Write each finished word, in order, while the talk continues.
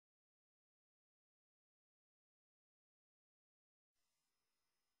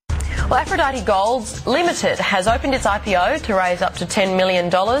Well, Aphrodite Gold Limited has opened its IPO to raise up to $10 million,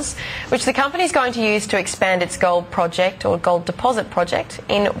 which the company is going to use to expand its gold project or gold deposit project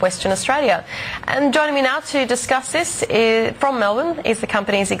in Western Australia. And joining me now to discuss this from Melbourne is the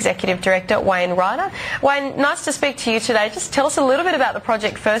company's Executive Director, Wayne Ryder. Wayne, nice to speak to you today. Just tell us a little bit about the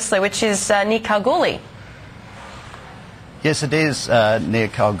project firstly, which is near Kalgoorlie. Yes, it is near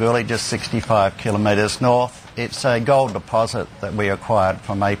Kalgoorlie, just 65 kilometres north. It's a gold deposit that we acquired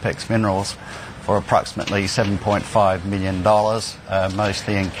from Apex Minerals for approximately $7.5 million,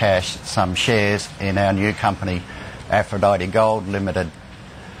 mostly in cash, some shares in our new company, Aphrodite Gold Limited.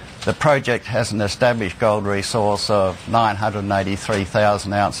 The project has an established gold resource of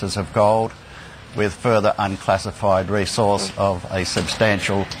 983,000 ounces of gold, with further unclassified resource of a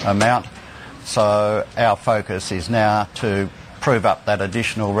substantial amount. So our focus is now to prove up that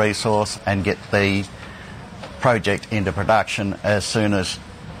additional resource and get the project into production as soon as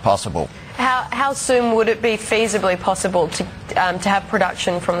possible. How soon would it be feasibly possible to have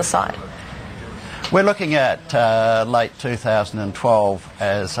production from the site? We're looking at late 2012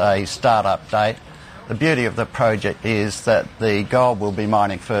 as a start-up date. The beauty of the project is that the gold we'll be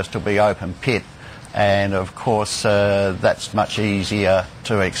mining first will be open pit, and of course that's much easier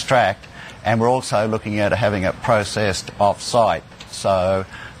to extract, and we're also looking at having it processed off-site, so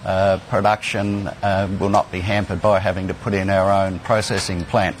production will not be hampered by having to put in our own processing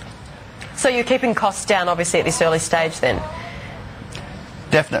plant. So you're keeping costs down obviously at this early stage then?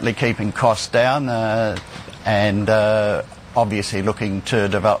 Definitely keeping costs down and obviously looking to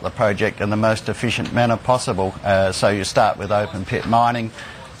develop the project in the most efficient manner possible. So you start with open pit mining.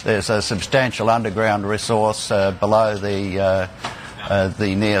 There's a substantial underground resource below the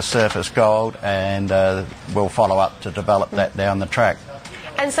near surface gold, and we'll follow up to develop that down the track.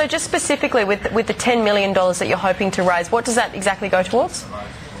 And so just specifically with the $10 million that you're hoping to raise, what does that exactly go towards?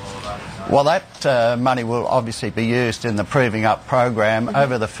 Well, that money will obviously be used in the Proving Up program.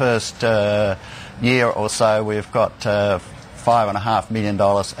 Over the first year or so, we've got $5.5 million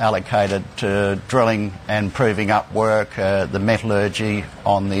allocated to drilling and proving up work, the metallurgy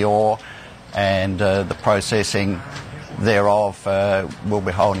on the ore and the processing thereof. We'll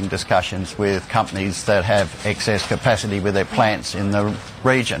be holding discussions with companies that have excess capacity with their plants in the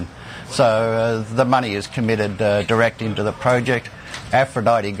region. So the money is committed direct into the project.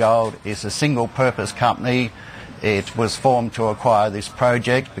 Aphrodite Gold is a single-purpose company. It was formed to acquire this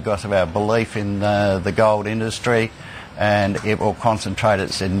project because of our belief in the gold industry, and it will concentrate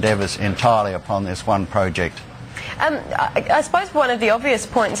its endeavours entirely upon this one project. I suppose one of the obvious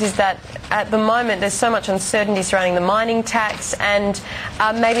points is that at the moment there's so much uncertainty surrounding the mining tax and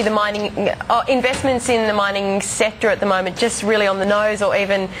maybe the mining investments in the mining sector at the moment just really on the nose, or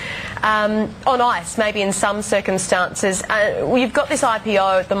even on ice maybe in some circumstances. You've got this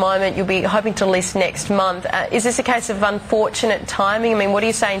IPO at the moment, you'll be hoping to list next month. Is this a case of unfortunate timing? I mean, what are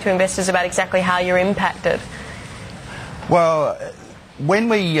you saying to investors about exactly how you're impacted? Well, when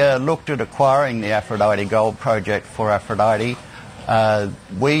we looked at acquiring the Aphrodite Gold project for Aphrodite,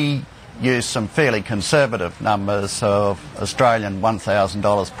 we used some fairly conservative numbers of Australian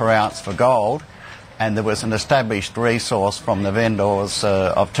 $1,000 per ounce for gold, and there was an established resource from the vendors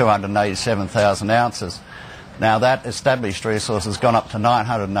of 287,000 ounces. Now that established resource has gone up to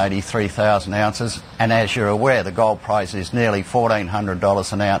 983,000 ounces, and as you're aware, the gold price is nearly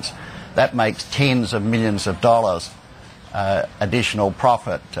 $1,400 an ounce. That makes tens of millions of dollars additional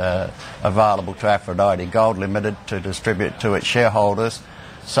profit available to Aphrodite Gold Limited to distribute to its shareholders.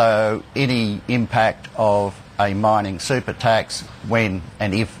 So any impact of a mining super tax, when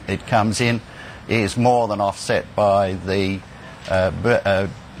and if it comes in, is more than offset by the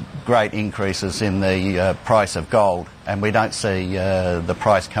great increases in the price of gold, and we don't see the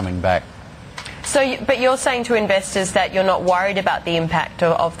price coming back. So, but you're saying to investors that you're not worried about the impact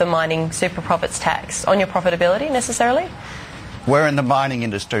of the mining super profits tax on your profitability necessarily? We're in the mining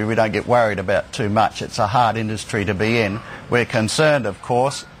industry, we don't get worried about too much. It's a hard industry to be in. We're concerned, of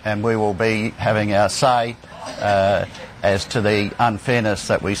course, and we will be having our say as to the unfairness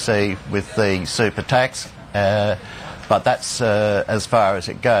that we see with the super tax. But that's as far as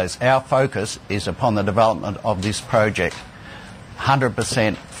it goes. Our focus is upon the development of this project.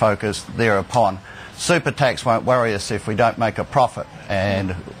 100% focused thereupon. Super tax won't worry us if we don't make a profit,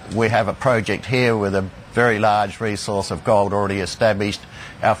 and we have a project here with a very large resource of gold already established.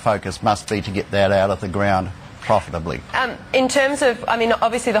 Our focus must be to get that out of the ground profitably. In terms of, I mean,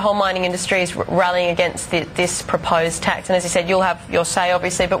 obviously the whole mining industry is rallying against this proposed tax, and as you said, you'll have your say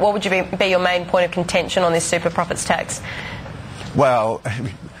obviously, but what would be your main point of contention on this super profits tax? Well,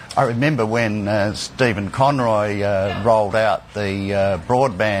 I remember when Stephen Conroy rolled out the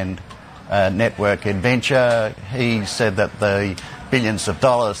broadband network adventure. He said that the billions of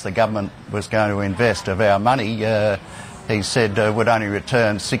dollars the government was going to invest of our money, he said would only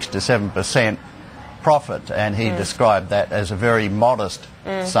return 6 to 7% profit, and he described that as a very modest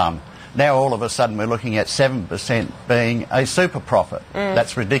sum. Now all of a sudden we're looking at 7% being a super profit.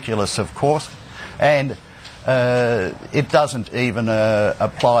 That's ridiculous, of course, and it doesn't even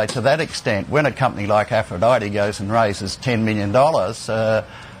apply to that extent. When a company like Aphrodite goes and raises $10 million, the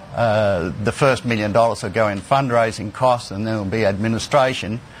first $1 million will go in fundraising costs, and then there will be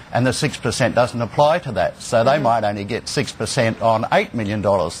administration, and the 6% doesn't apply to that. So they might only get 6% on $8 million.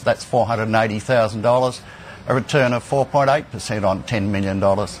 That's $480,000, a return of 4.8% on $10 million.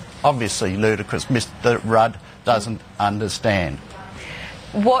 Obviously ludicrous. Mr. Rudd doesn't understand.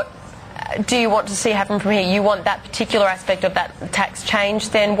 What do you want to see happen from here? You want that particular aspect of that tax change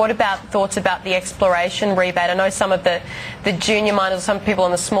then? What about thoughts about the exploration rebate? I know some of the junior miners, some people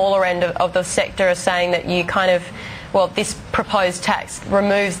on the smaller end of the sector are saying that you kind of, well, this proposed tax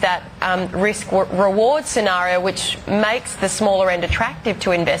removes that risk-reward scenario, which makes the smaller end attractive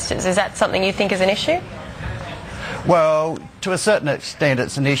to investors. Is that something you think is an issue? Well, to a certain extent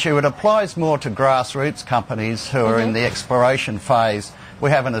it's an issue. It applies more to grassroots companies who are in the exploration phase. We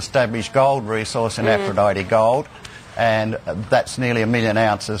have an established gold resource in Aphrodite Gold, and that's nearly 1 million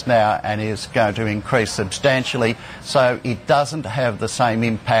ounces now and is going to increase substantially. So it doesn't have the same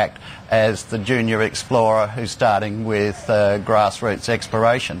impact as the junior explorer who's starting with grassroots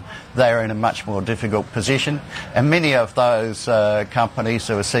exploration. They're in a much more difficult position, and many of those companies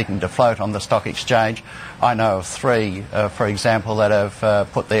who are seeking to float on the stock exchange, I know of 3, for example, that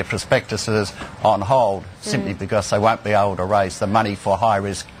have put their prospectuses on hold simply because they won't be able to raise the money for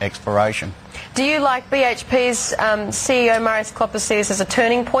high-risk exploration. Do you, like BHP's CEO Marius Kloppers, see this as a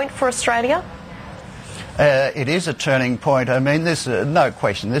turning point for Australia? It is a turning point. I mean, this, no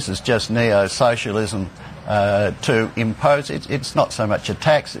question, this is just neo-socialism to impose. It's not so much a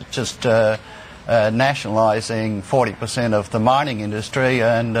tax, it's just nationalising 40% of the mining industry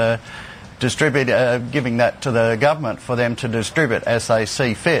and giving that to the government for them to distribute as they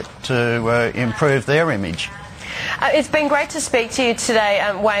see fit to improve their image. It's been great to speak to you today,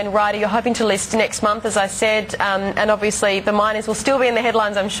 Wayne Ryder. You're hoping to list next month, as I said, and obviously the miners will still be in the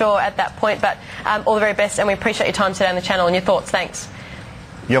headlines, I'm sure, at that point, but all the very best, and we appreciate your time today on the channel and your thoughts. Thanks.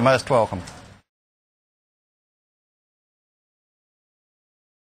 You're most welcome.